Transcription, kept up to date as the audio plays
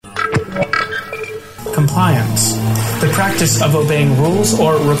compliance, the practice of obeying rules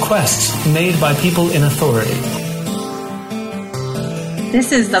or requests made by people in authority.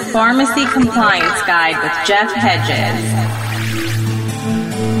 This is the Pharmacy Compliance Guide with Jeff Hedges.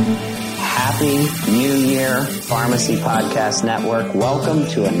 Happy New Year, Pharmacy Podcast Network. Welcome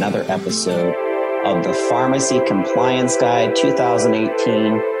to another episode of the Pharmacy Compliance Guide.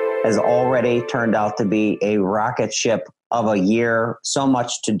 2018 has already turned out to be a rocket ship of a year. So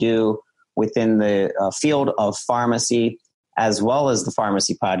much to do within the field of pharmacy, as well as the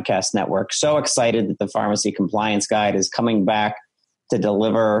Pharmacy Podcast Network. So excited that the Pharmacy Compliance Guide is coming back to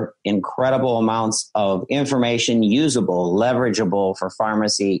deliver incredible amounts of information, usable, leverageable for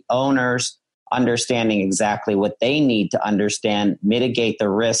pharmacy owners, understanding exactly what they need to understand, mitigate the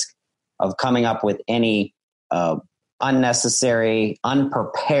risk of coming up with any unnecessary,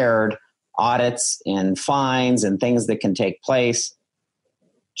 unprepared audits and fines and things that can take place.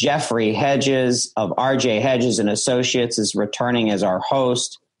 Jeffrey Hedges of RJ Hedges and Associates is returning as our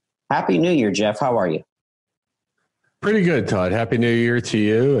host. Happy New Year, Jeff. How are you? Pretty good, Todd. Happy New Year to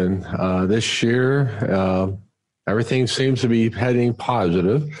you. And this year, everything seems to be heading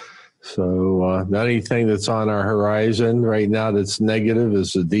positive. So not anything that's on our horizon right now that's negative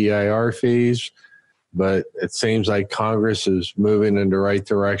is the DIR fees, but it seems like Congress is moving in the right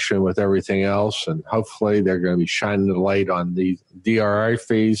direction with everything else, and hopefully they're going to be shining the light on the DRI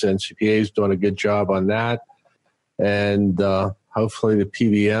fees. NCPA is doing a good job on that, and hopefully the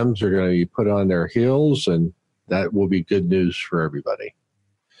PBMs are going to be put on their heels, and that will be good news for everybody.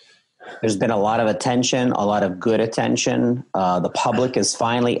 There's been a lot of attention, a lot of good attention. The public is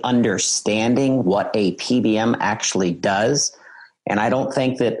finally understanding what a PBM actually does. And I don't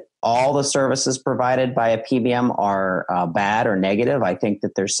think that all the services provided by a PBM are bad or negative. I think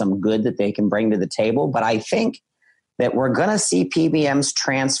that there's some good that they can bring to the table. But I think that we're going to see PBMs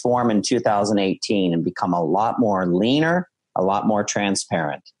transform in 2018 and become a lot more leaner, a lot more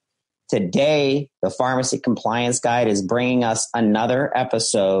transparent. Today, the Pharmacy Compliance Guide is bringing us another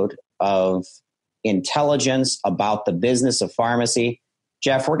episode of intelligence about the business of pharmacy.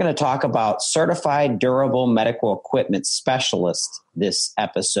 Jeff, we're going to talk about certified durable medical equipment specialists this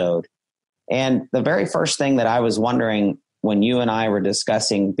episode. And the very first thing that I was wondering when you and I were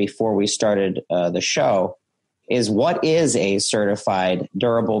discussing before we started the show is, what is a certified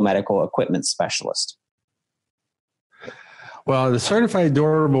durable medical equipment specialist? Well, the Certified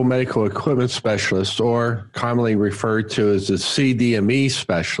Durable Medical Equipment Specialist, or commonly referred to as a CDME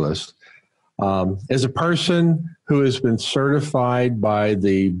specialist, is a person who has been certified by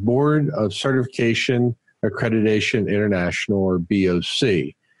the Board of Certification Accreditation International, or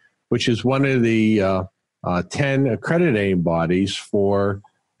BOC, which is one of the 10 accrediting bodies for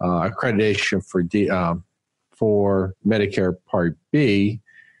accreditation for Medicare Part B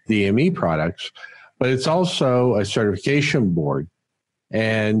DME products. But it's also a certification board.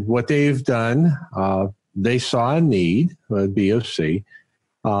 And what they've done, they saw a need, BOC,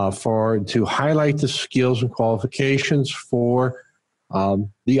 to highlight the skills and qualifications for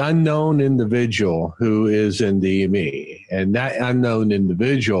the unknown individual who is in DME. And that unknown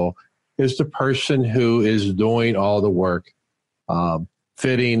individual is the person who is doing all the work,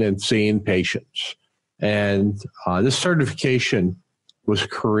 fitting and seeing patients. And this certification was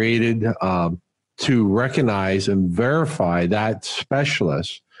created to recognize and verify that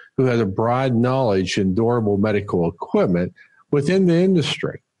specialist who has a broad knowledge in durable medical equipment within the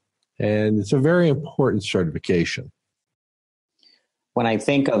industry. And it's a very important certification. When I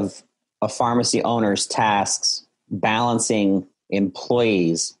think of a pharmacy owner's tasks, balancing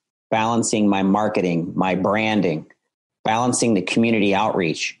employees, balancing my marketing, my branding, balancing the community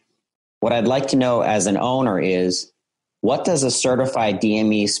outreach, what I'd like to know as an owner is, what does a certified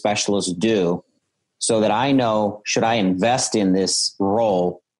DME specialist do so that I know, should I invest in this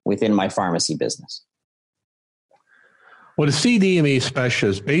role within my pharmacy business? Well, the CDME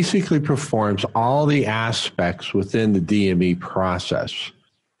specialist basically performs all the aspects within the DME process.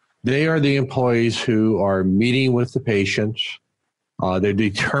 They are the employees who are meeting with the patients. They're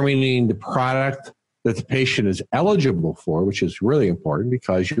determining the product that the patient is eligible for, which is really important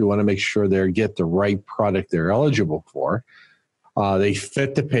because you want to make sure they get the right product they're eligible for. They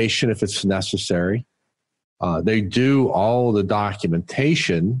fit the patient if it's necessary. They do all the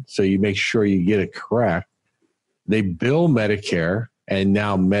documentation, so you make sure you get it correct. They bill Medicare and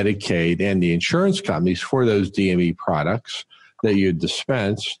now Medicaid and the insurance companies for those DME products that you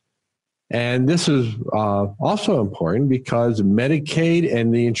dispense. And this is also important because Medicaid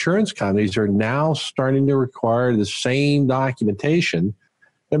and the insurance companies are now starting to require the same documentation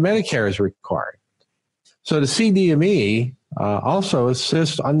that Medicare is requiring. So the CDME also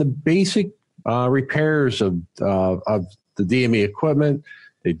assists on the basic repairs of the DME equipment.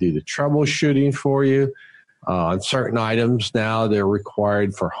 They do the troubleshooting for you. On certain items now, they're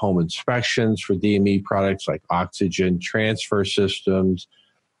required for home inspections for DME products like oxygen transfer systems,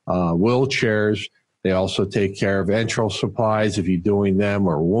 wheelchairs. They also take care of enteral supplies if you're doing them,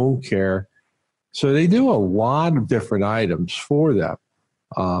 or wound care. So they do a lot of different items for them.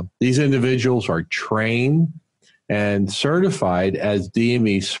 These individuals are trained and certified as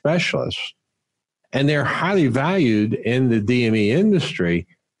DME specialists, and they're highly valued in the DME industry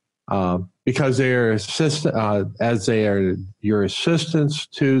because they are your assistants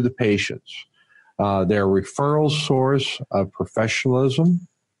to the patients. They're a referral source of professionalism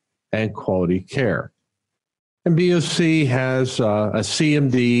and quality care. And BOC has a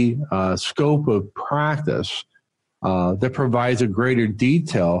CMD scope of practice that provides a greater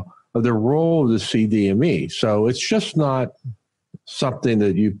detail of the role of the CDME. So it's just not something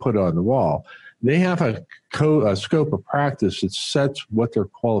that you put on the wall. They have a scope of practice that sets what their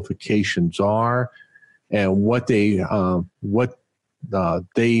qualifications are and what they have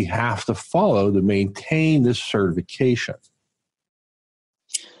to follow to maintain this certification.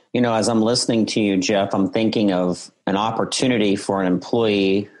 You know, as I'm listening to you, Jeff, I'm thinking of an opportunity for an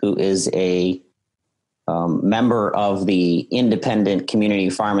employee who is a member of the independent community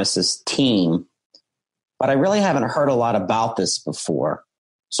pharmacist team, but I really haven't heard a lot about this before.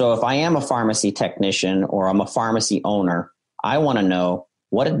 So if I am a pharmacy technician or I'm a pharmacy owner, I want to know,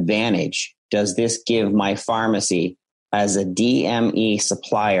 what advantage does this give my pharmacy as a DME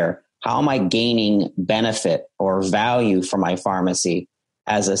supplier? How am I gaining benefit or value for my pharmacy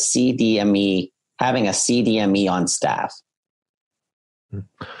as a CDME, having a CDME on staff? Well,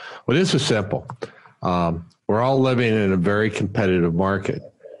 this is simple. We're all living in a very competitive market.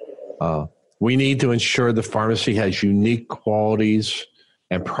 We need to ensure the pharmacy has unique qualities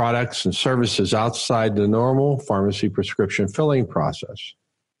and products and services outside the normal pharmacy prescription filling process.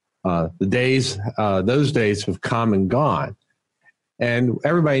 Those days have come and gone, and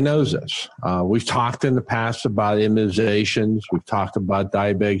everybody knows this. We've talked in the past about immunizations. We've talked about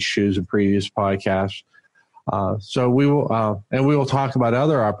diabetic shoes in previous podcasts. So we will talk about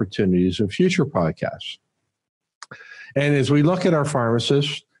other opportunities in future podcasts. And as we look at our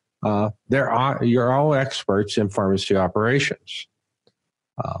pharmacists, you're all experts in pharmacy operations.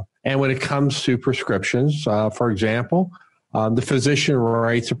 And when it comes to prescriptions, for example, the physician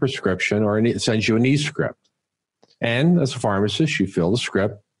writes a prescription or sends you an e-script. And as a pharmacist, you fill the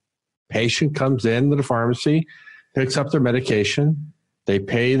script. Patient comes into the pharmacy, picks up their medication. They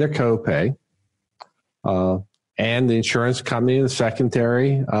pay their copay. And the insurance company and the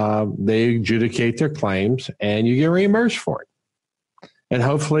secondary, they adjudicate their claims, and you get reimbursed for it. And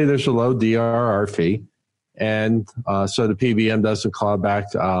hopefully there's a low DRR fee. And so the PBM doesn't claw back,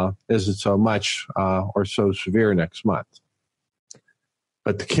 isn't so much or so severe next month.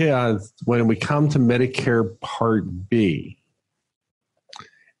 But when we come to Medicare Part B,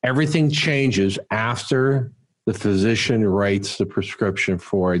 everything changes after the physician writes the prescription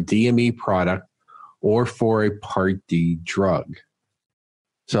for a DME product or for a Part D drug.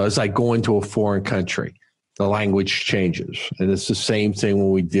 So it's like going to a foreign country. The language changes. And it's the same thing when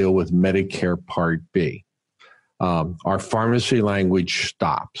we deal with Medicare Part B. Our pharmacy language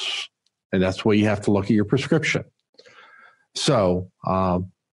stops. And that's where you have to look at your prescription. So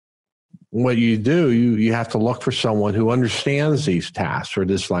what you do, you have to look for someone who understands these tasks or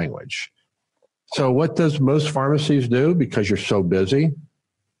this language. So what does most pharmacies do? Because you're so busy,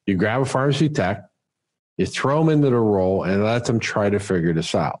 you grab a pharmacy tech, you throw them into the role, and let them try to figure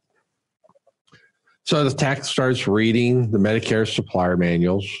this out. So the tech starts reading the Medicare supplier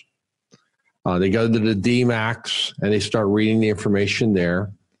manuals. They go to the DMACs, and they start reading the information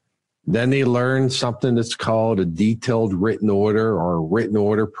there. Then they learn something that's called a detailed written order or a written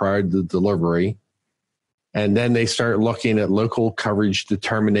order prior to delivery. And then they start looking at local coverage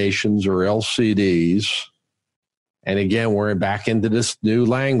determinations or LCDs. And again, we're back into this new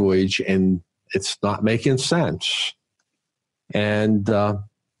language, and it's not making sense. And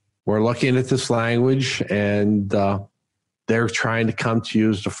we're looking at this language, and they're trying to come to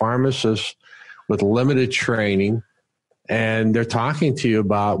you as the pharmacist with limited training. And they're talking to you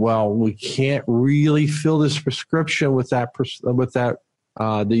about, well, we can't really fill this prescription with that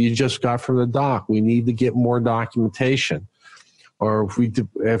that you just got from the doc. We need to get more documentation. Or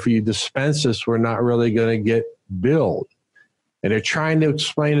if we dispense this, we're not really going to get billed. And they're trying to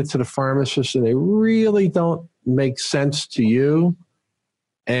explain it to the pharmacist, and they really don't make sense to you.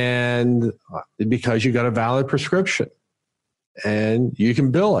 And because you got a valid prescription, and you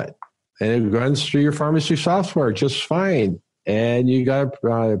can bill it. And it runs through your pharmacy software just fine. and you got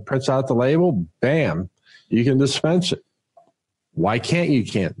prints out the label, bam, you can dispense it. Why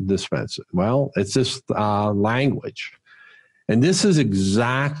can't dispense it? Well, it's just language. And this is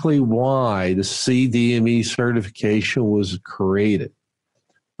exactly why the CDME certification was created.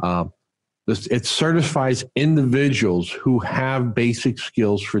 It certifies individuals who have basic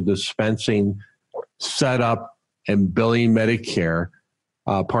skills for dispensing, setup, and billing Medicare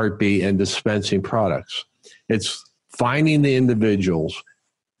Part B and dispensing products. It's finding the individuals,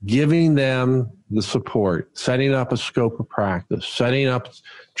 giving them the support, setting up a scope of practice, setting up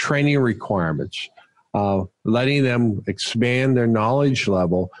training requirements, letting them expand their knowledge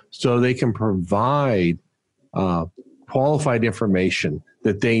level so they can provide qualified information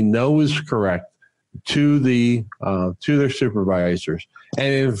that they know is correct to their supervisors.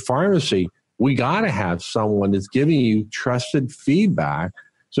 And in pharmacy, we got to have someone that's giving you trusted feedback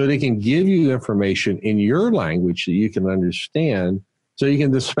so they can give you information in your language that you can understand, so you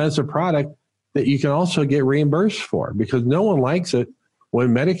can dispense a product that you can also get reimbursed for, because no one likes it when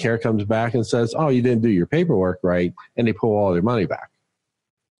Medicare comes back and says, oh, you didn't do your paperwork right, and they pull all their money back.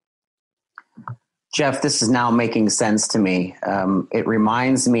 Jeff, this is now making sense to me. It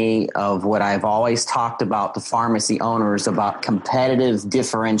reminds me of what I've always talked about to pharmacy owners about competitive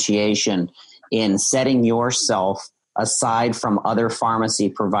differentiation in setting yourself aside from other pharmacy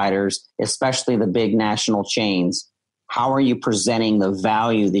providers, especially the big national chains. How are you presenting the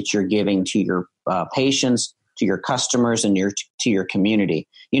value that you're giving to your patients, to your customers, and to your community?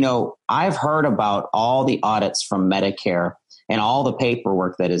 You know, I've heard about all the audits from Medicare and all the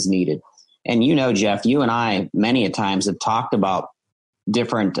paperwork that is needed. And you know, Jeff, you and I many a times have talked about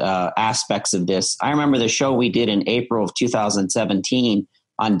different aspects of this. I remember the show we did in April of 2017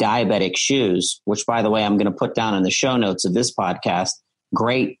 on diabetic shoes, which, by the way, I'm going to put down in the show notes of this podcast.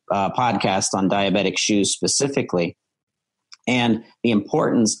 Great podcast on diabetic shoes specifically. And the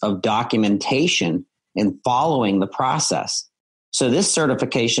importance of documentation and following the process. So this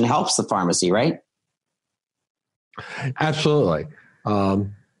certification helps the pharmacy, right? Absolutely.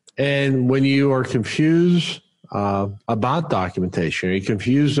 And when you are confused about documentation, you're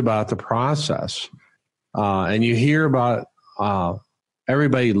confused about the process, and you hear about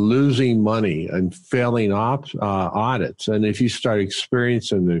everybody losing money and failing audits, and if you start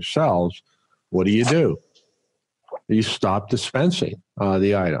experiencing themselves, what do? You stop dispensing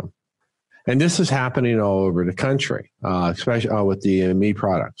the item. And this is happening all over the country, especially with DME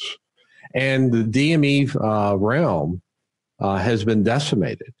products. And the DME realm has been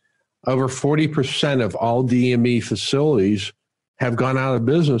decimated. Over 40% of all DME facilities have gone out of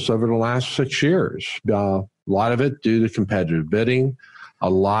business over the last 6 years. A lot of it due to competitive bidding, a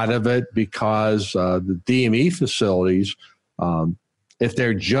lot of it because the DME facilities, if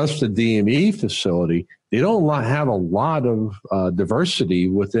they're just a DME facility, they don't have a lot of diversity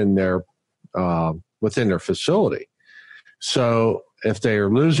within their facility. So if they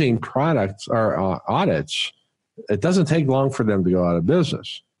are losing products or audits, it doesn't take long for them to go out of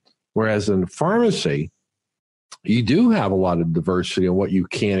business. Whereas in pharmacy, you do have a lot of diversity in what you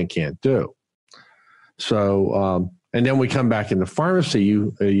can and can't do. So, and then we come back into pharmacy,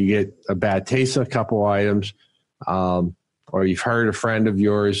 you get a bad taste in a couple items, or you've heard a friend of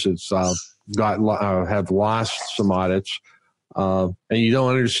yours that's have lost some audits, and you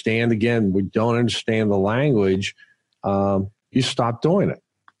don't understand. Again, we don't understand the language. You stop doing it.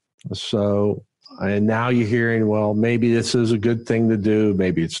 So. And now you're hearing, well, maybe this is a good thing to do.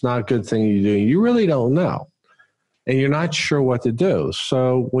 Maybe it's not a good thing to do. You really don't know. And you're not sure what to do.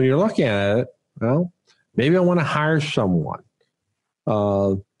 So when you're looking at it, well, maybe I want to hire someone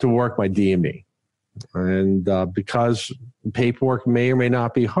to work my DME. And because paperwork may or may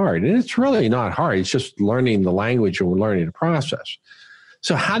not be hard. And it's really not hard. It's just learning the language and learning the process.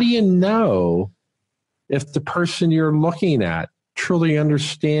 So how do you know if the person you're looking at truly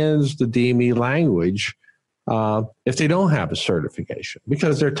understands the DME language if they don't have a certification?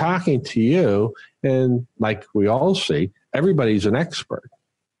 Because they're talking to you, and like we all see, everybody's an expert.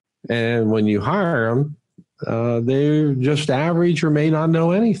 And when you hire them, they're just average or may not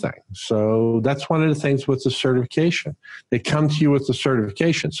know anything. So that's one of the things with the certification. They come to you with the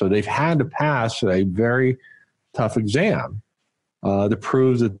certification. So they've had to pass a very tough exam to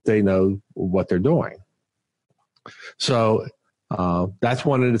prove that they know what they're doing. So that's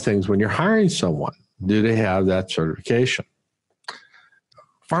one of the things when you're hiring someone, do they have that certification?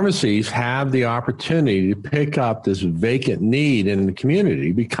 Pharmacies have the opportunity to pick up this vacant need in the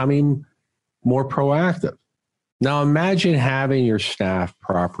community, becoming more proactive. Now imagine having your staff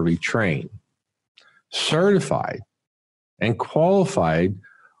properly trained, certified, and qualified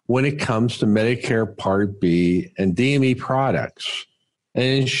when it comes to Medicare Part B and DME products, and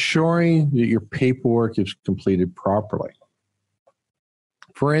ensuring that your paperwork is completed properly.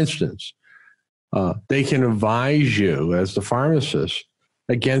 For instance, they can advise you as the pharmacist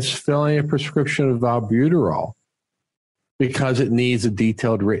against filling a prescription of albuterol because it needs a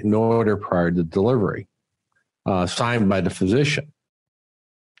detailed written order prior to delivery, signed by the physician.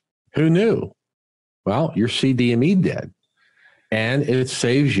 Who knew? Well, your CDME did. And it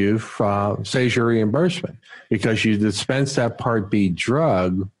saves you saves your reimbursement because you dispense that Part B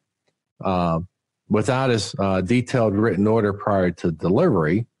drug without a detailed written order prior to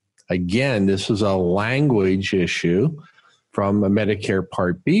delivery. Again, this is a language issue from a Medicare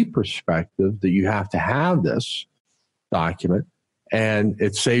Part B perspective that you have to have this document, and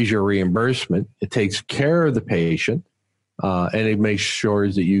it saves your reimbursement. It takes care of the patient, and it makes sure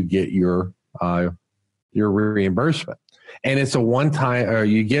that you get your reimbursement. And it's a one-time, or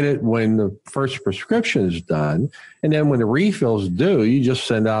you get it when the first prescription is done, and then when the refills due, you just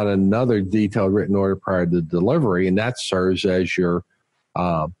send out another detailed written order prior to delivery, and that serves as your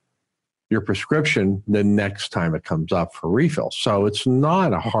prescription the next time it comes up for refill. So it's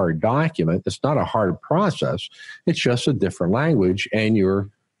not a hard document. It's not a hard process. It's just a different language, and your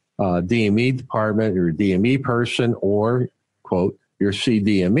DME department, your DME person, or, quote, your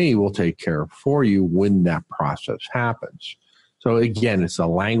CDME will take care of for you when that process happens. So again, it's a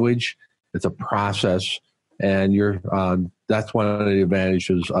language, it's a process, and that's one of the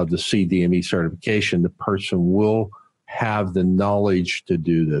advantages of the CDME certification. The person will have the knowledge to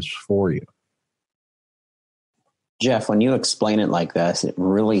do this for you. Jeff, when you explain it like this, it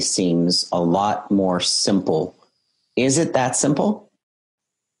really seems a lot more simple. Is it that simple?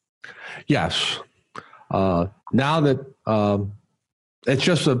 Yes. Now that it's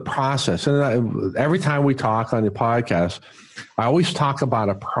just a process. And every time we talk on the podcast, I always talk about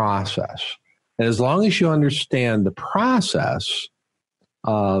a process. And as long as you understand the process,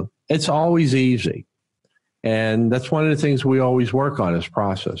 it's always easy. And that's one of the things we always work on is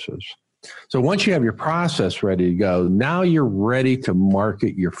processes. So once you have your process ready to go, now you're ready to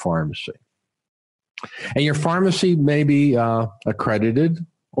market your pharmacy. And your pharmacy may be accredited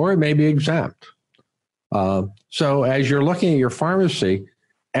or it may be exempt. So as you're looking at your pharmacy,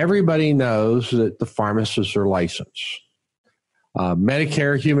 everybody knows that the pharmacists are licensed.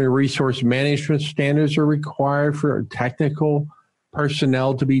 Medicare Human Resource Management standards are required for technical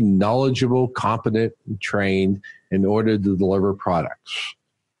personnel to be knowledgeable, competent, and trained in order to deliver products.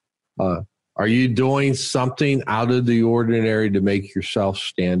 Are you doing something out of the ordinary to make yourself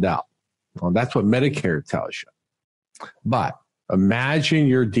stand out? Well, that's what Medicare tells you. But imagine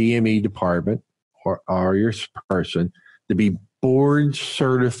your DME department or your person to be board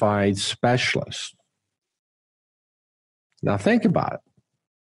certified specialist. Now think about it.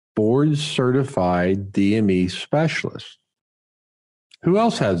 Board certified DME specialist. Who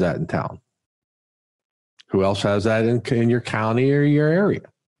else has that in town? Who else has that in your county or your area?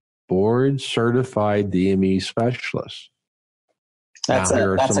 Board certified DME specialist. That's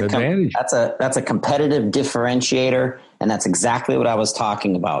a competitive differentiator, and that's exactly what I was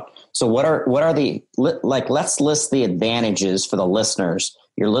talking about. So what are the, like, let's list the advantages for the listeners.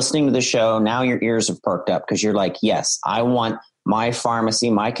 You're listening to the show, now your ears have perked up because you're like, yes, I want my pharmacy,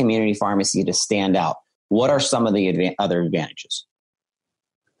 my community pharmacy to stand out. What are some of the other advantages?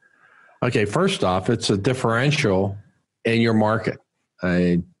 Okay, first off, it's a differential in your market.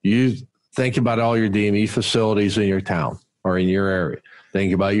 You think about all your DME facilities in your town or in your area.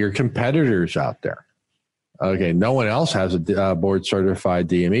 Think about your competitors out there. Okay, no one else has a board-certified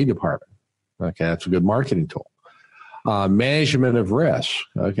DME department. Okay, that's a good marketing tool. Management of risk.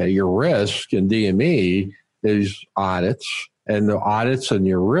 Okay, your risk in DME is audits, and the audits and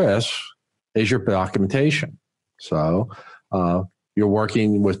your risk is your documentation. So you're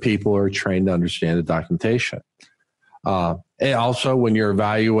working with people who are trained to understand the documentation. And also, when you're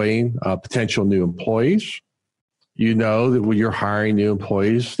evaluating potential new employees, you know that when you're hiring new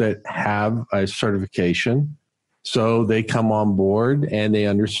employees that have a certification, so they come on board and they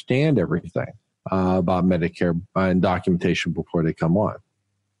understand everything about Medicare and documentation before they come on.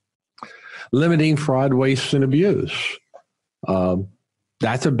 Limiting fraud, waste, and abuse.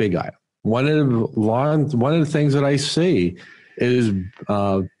 That's a big item. One of the things that I see is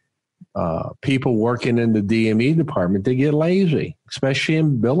people working in the DME department, they get lazy, especially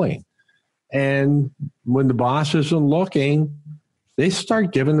in billing. And when the boss isn't looking, they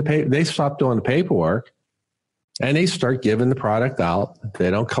start giving they stop doing the paperwork and they start giving the product out.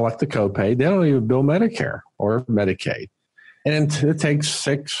 They don't collect the copay. They don't even bill Medicare or Medicaid. And it takes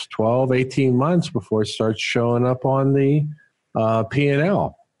 6, 12, 18 months before it starts showing up on the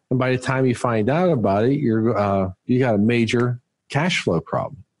P&L. And by the time you find out about it, you got a major cash flow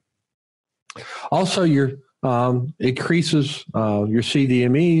problem. Also, your increases your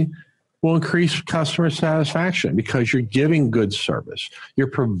CDME will increase customer satisfaction because you're giving good service. You're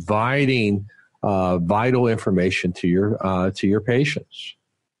providing vital information to your patients.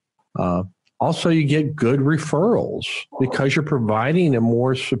 Also, you get good referrals because you're providing a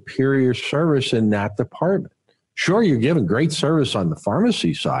more superior service in that department. Sure, you're giving great service on the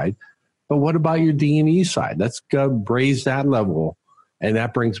pharmacy side, but what about your DME side? Let's go raise that level, and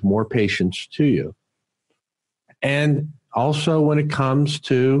that brings more patients to you. And also when it comes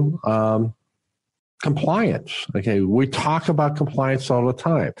to compliance, okay, we talk about compliance all the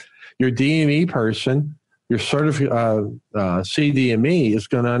time. Your DME person, your CDME is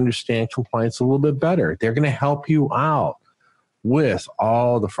going to understand compliance a little bit better. They're going to help you out with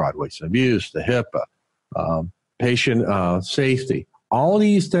all the fraud, waste, and abuse, the HIPAA, patient safety, all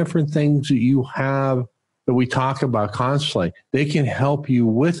these different things that you have that we talk about constantly. They can help you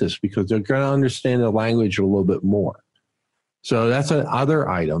with this because they're going to understand the language a little bit more. So that's another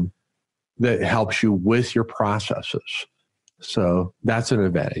item that helps you with your processes. So that's an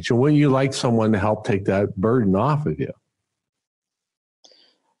advantage. And when you like someone to help take that burden off of you.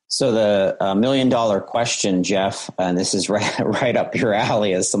 So the $1 million question, Jeff, and this is right up your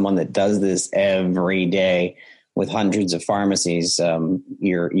alley as someone that does this every day with hundreds of pharmacies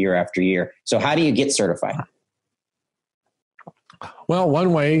year after year. So how do you get certified? Well,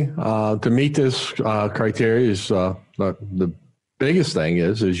 one way to meet this criteria is the biggest thing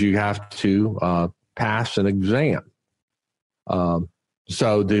is you have to pass an exam.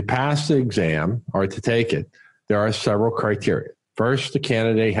 So to pass the exam or to take it, there are several criteria. First, the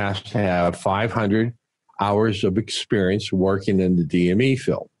candidate has to have 500 hours of experience working in the DME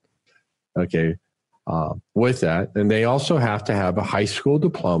field. Okay. With that, and they also have to have a high school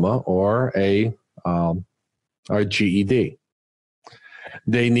diploma or a GED.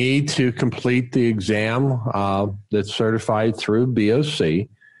 They need to complete the exam that's certified through BOC, and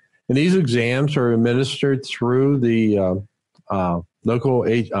these exams are administered through the local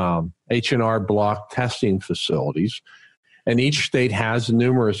H&R block testing facilities, and each state has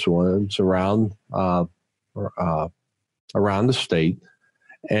numerous ones around the state,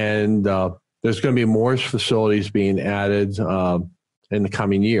 and there's going to be more facilities being added in the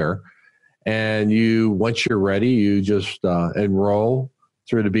coming year. And once you're ready, you just enroll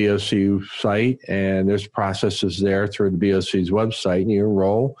through the BOC site, and there's processes there through the BOC's website, and you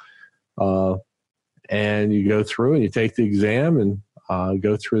enroll, and you go through and you take the exam and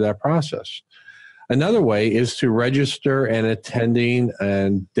go through that process. Another way is to register and attending a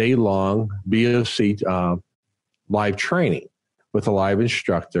day-long BOC live training with a live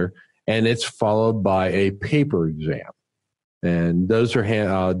instructor, and it's followed by a paper exam. And those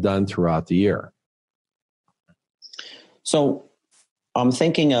are done throughout the year. So I'm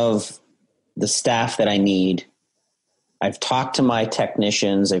thinking of the staff that I need. I've talked to my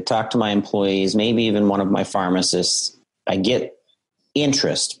technicians. I've talked to my employees, maybe even one of my pharmacists. I get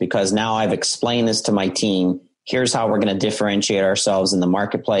interest because now I've explained this to my team. Here's how we're going to differentiate ourselves in the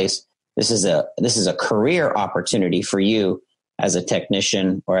marketplace. This is a career opportunity for you as a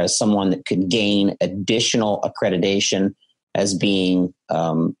technician or as someone that could gain additional accreditation as being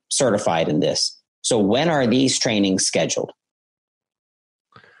certified in this. So when are these trainings scheduled?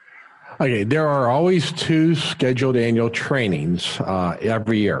 Okay, there are always 2 scheduled annual trainings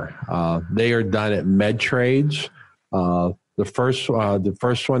every year. They are done at MedTrades. The first one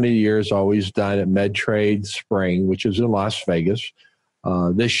of the year is always done at MedTrade Spring, which is in Las Vegas.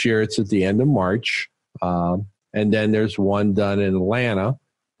 This year it's at the end of March. And then there's one done in Atlanta,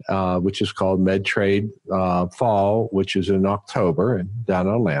 which is called MedTrade Fall, which is in October and down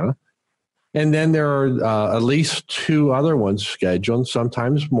in Atlanta. And then there are at least 2 other ones scheduled,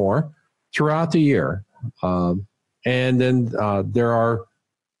 sometimes more, throughout the year. And then there are,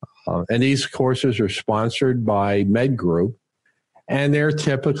 and these courses are sponsored by Med Group, and they're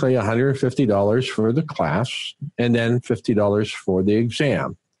typically $150 for the class and then $50 for the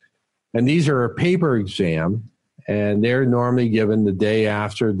exam. And these are a paper exam, and they're normally given the day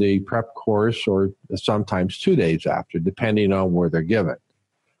after the prep course or sometimes 2 days after, depending on where they're given.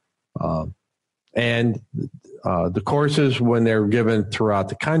 And the courses, when they're given throughout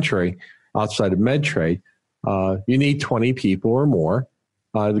the country, outside of MedTrade, you need 20 people or more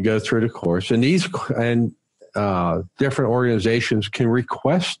to go through the course. And different organizations can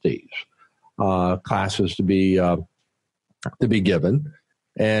request these classes to be given.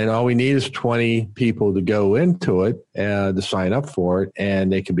 And all we need is 20 people to go into it and to sign up for it, and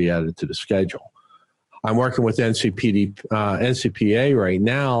they can be added to the schedule. I'm working with NCPA right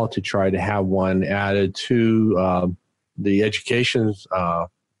now to try to have one added to the education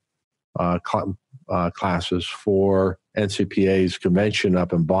classes for NCPA's convention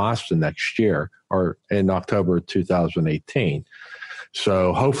up in Boston next year, or in October 2018.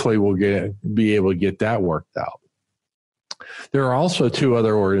 So hopefully we'll be able to get that worked out. There are also two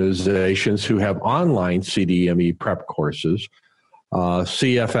other organizations who have online CDME prep courses,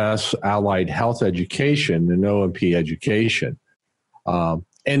 CFS Allied Health Education and OMP Education.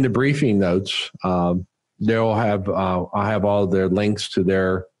 In the briefing notes, they'll have I'll have all their links to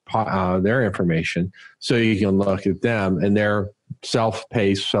their information, so you can look at them, and they're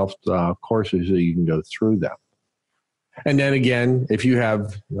self-paced, courses, so you can go through them. And then again, if you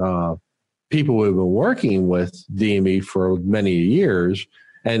have people who have been working with DME for many years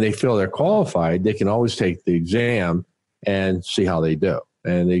and they feel they're qualified, they can always take the exam and see how they do.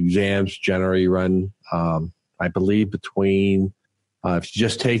 And the exams generally run, I believe, between, if you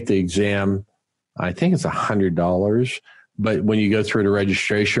just take the exam, I think it's $100. But when you go through the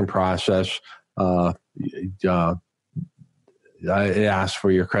registration process, it asks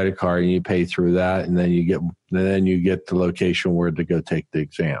for your credit card and you pay through that, and then you get the location where to go take the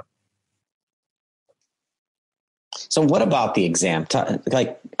exam. So what about the exam?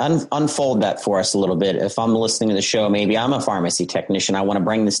 Unfold that for us a little bit. If I'm listening to the show, maybe I'm a pharmacy technician. I want to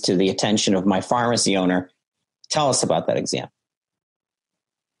bring this to the attention of my pharmacy owner. Tell us about that exam.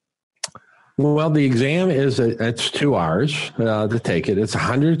 Well, the exam it's 2 hours to take it. It's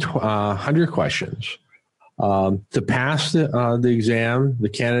 100 questions. To pass the exam, the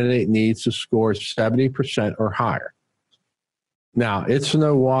candidate needs to score 70% or higher. Now, it's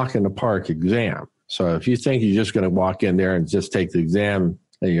no walk in the park exam. So if you think you're just going to walk in there and just take the exam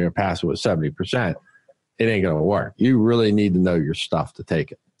and you're going to pass it with 70%, it ain't going to work. You really need to know your stuff to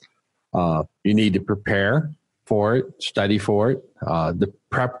take it. You need to prepare for it, study for it. The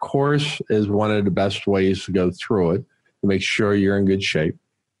prep course is one of the best ways to go through it to make sure you're in good shape.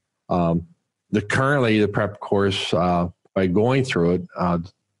 Currently, the prep course, by going through it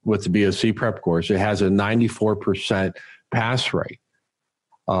with the BOC prep course, it has a 94% pass rate.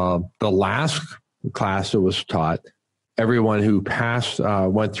 The last class that was taught, everyone who passed,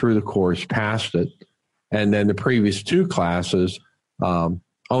 went through the course, passed it. And then the previous two classes,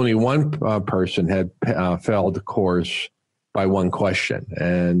 only one person had failed the course by one question.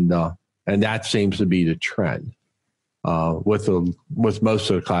 And that seems to be the trend with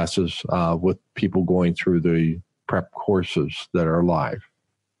most of the classes, with people going through the prep courses that are live.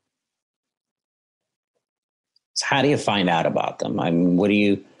 So how do you find out about them? I mean, what do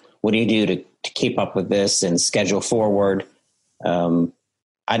you do to keep up with this and schedule forward?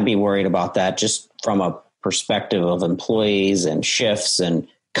 I'd be worried about that just from a perspective of employees and shifts and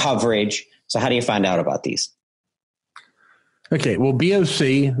coverage. So how do you find out about these? Okay. Well,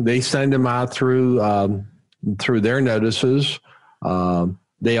 BOC, they send them out through their notices.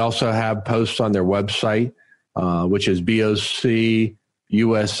 They also have posts on their website, which is bocusa.org.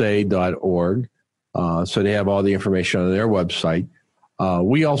 So they have all the information on their website.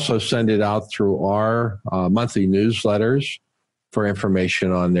 We also send it out through our monthly newsletters for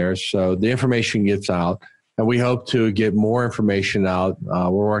information on there. So the information gets out, and we hope to get more information out. We're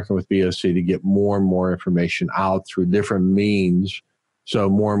working with BOC to get more and more information out through different means, so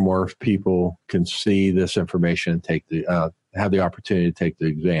more and more people can see this information and have the opportunity to take the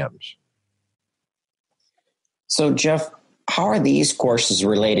exams. So, Jeff, how are these courses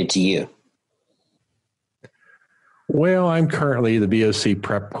related to you? Well, I'm currently the BOC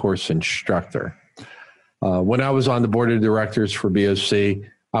prep course instructor. When I was on the board of directors for BOC,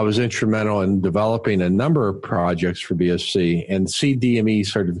 I was instrumental in developing a number of projects for BOC, and CDME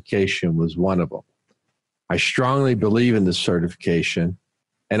certification was one of them. I strongly believe in this certification,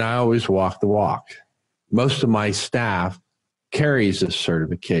 and I always walk the walk. Most of my staff carries this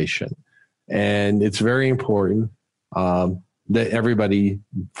certification, and it's very important that everybody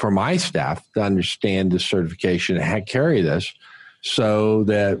from my staff to understand this certification and carry this, so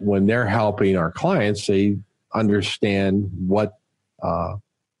that when they're helping our clients, they understand what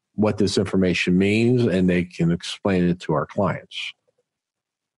this information means, and they can explain it to our clients.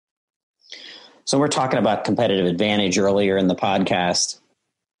 So we're talking about competitive advantage earlier in the podcast.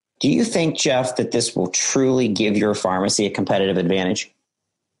 Do you think, Jeff, that this will truly give your pharmacy a competitive advantage?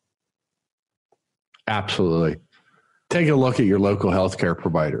 Absolutely. Take a look at your local healthcare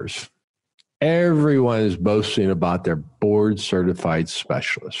providers. Everyone is boasting about their board-certified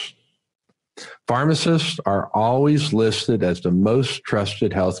specialists. Pharmacists are always listed as the most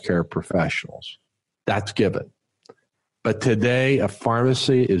trusted healthcare professionals. That's given. But today, a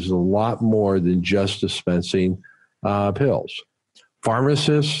pharmacy is a lot more than just dispensing pills.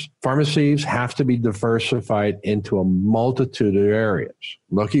 Pharmacies have to be diversified into a multitude of areas.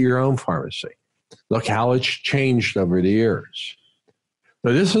 Look at your own pharmacy. Look how it's changed over the years.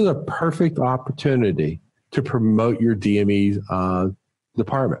 So this is a perfect opportunity to promote your DME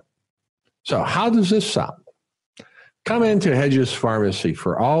department. So how does this sound? Come into Hedges Pharmacy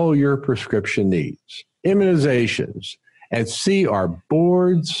for all your prescription needs, immunizations, and see our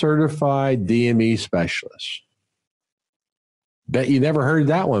board-certified DME specialists. Bet you never heard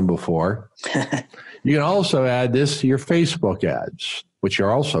that one before. You can also add this to your Facebook ads, which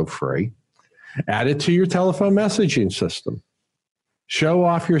are also free. Add it to your telephone messaging system. Show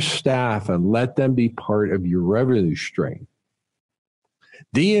off your staff and let them be part of your revenue stream.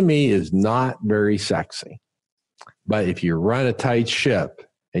 DME is not very sexy, but if you run a tight ship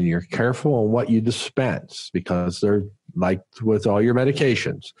and you're careful on what you dispense, because they're like with all your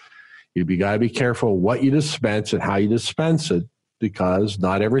medications, you got to be careful what you dispense and how you dispense it, because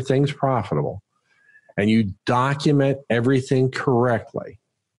not everything's profitable. And you document everything correctly.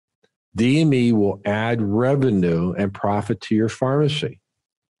 DME will add revenue and profit to your pharmacy.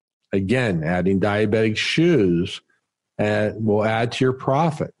 Again, adding diabetic shoes will add to your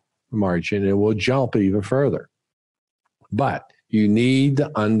profit margin and will jump even further. But you need to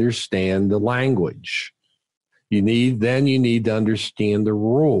understand the language. You need to understand the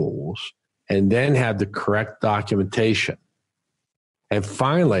rules and then have the correct documentation. And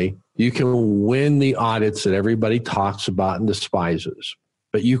finally, you can win the audits that everybody talks about and despises.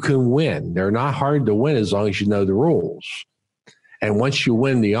 But you can win. They're not hard to win as long as you know the rules. And once you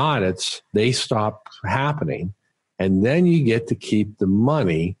win the audits, they stop happening. And then you get to keep the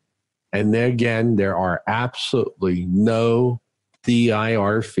money. And then again, there are absolutely no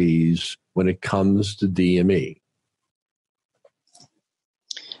DIR fees when it comes to DME.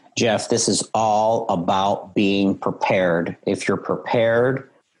 Jeff, this is all about being prepared. If you're prepared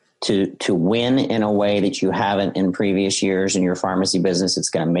to win in a way that you haven't in previous years in your pharmacy business, it's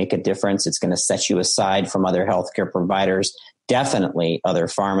going to make a difference. It's going to set you aside from other healthcare providers, definitely other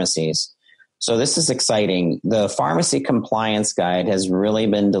pharmacies. So this is exciting. The Pharmacy Compliance Guide has really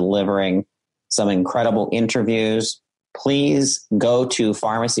been delivering some incredible interviews. Please go to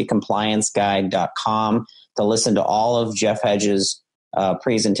pharmacycomplianceguide.com to listen to all of Jeff Hedges'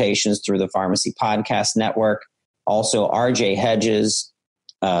 presentations through the Pharmacy Podcast Network. Also, rjhedges.com.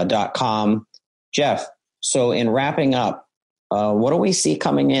 Jeff, so in wrapping up, what do we see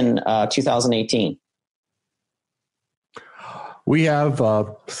coming in 2018? We have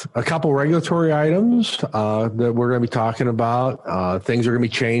a couple regulatory items that we're going to be talking about. Things are going to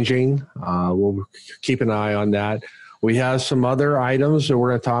be changing. We'll keep an eye on that. We have some other items that we're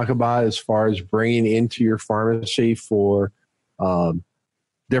going to talk about as far as bringing into your pharmacy for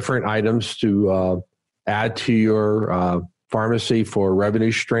different items to add to your pharmacy for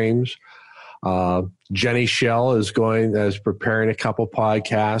revenue streams. Jenny Shell is preparing a couple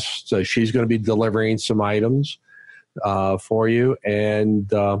podcasts. So she's going to be delivering some items for you. And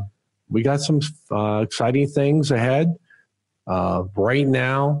we got some exciting things ahead. Right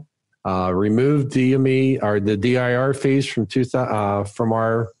now, remove DME or the DIR fees from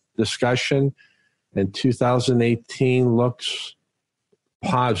our discussion, and 2018 looks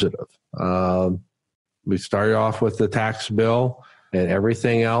positive. We started off with the tax bill and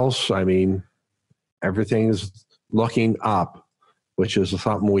everything else. I mean, everything's looking up, which is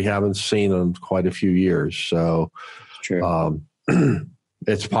something we haven't seen in quite a few years. So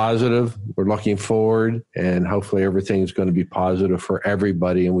it's positive. We're looking forward, and hopefully everything's going to be positive for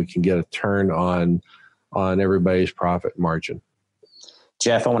everybody, and we can get a turn on everybody's profit margin.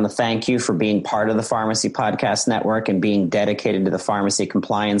 Jeff, I want to thank you for being part of the Pharmacy Podcast Network and being dedicated to the Pharmacy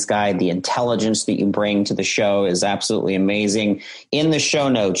Compliance Guide. The intelligence that you bring to the show is absolutely amazing. In the show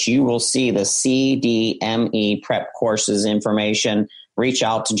notes, you will see the CDME prep courses information. Reach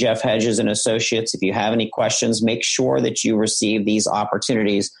out to Jeff Hedges and Associates. If you have any questions, make sure that you receive these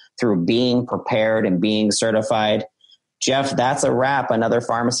opportunities through being prepared and being certified. Jeff, that's a wrap. Another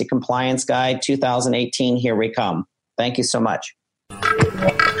Pharmacy Compliance Guide 2018. Here we come. Thank you so much.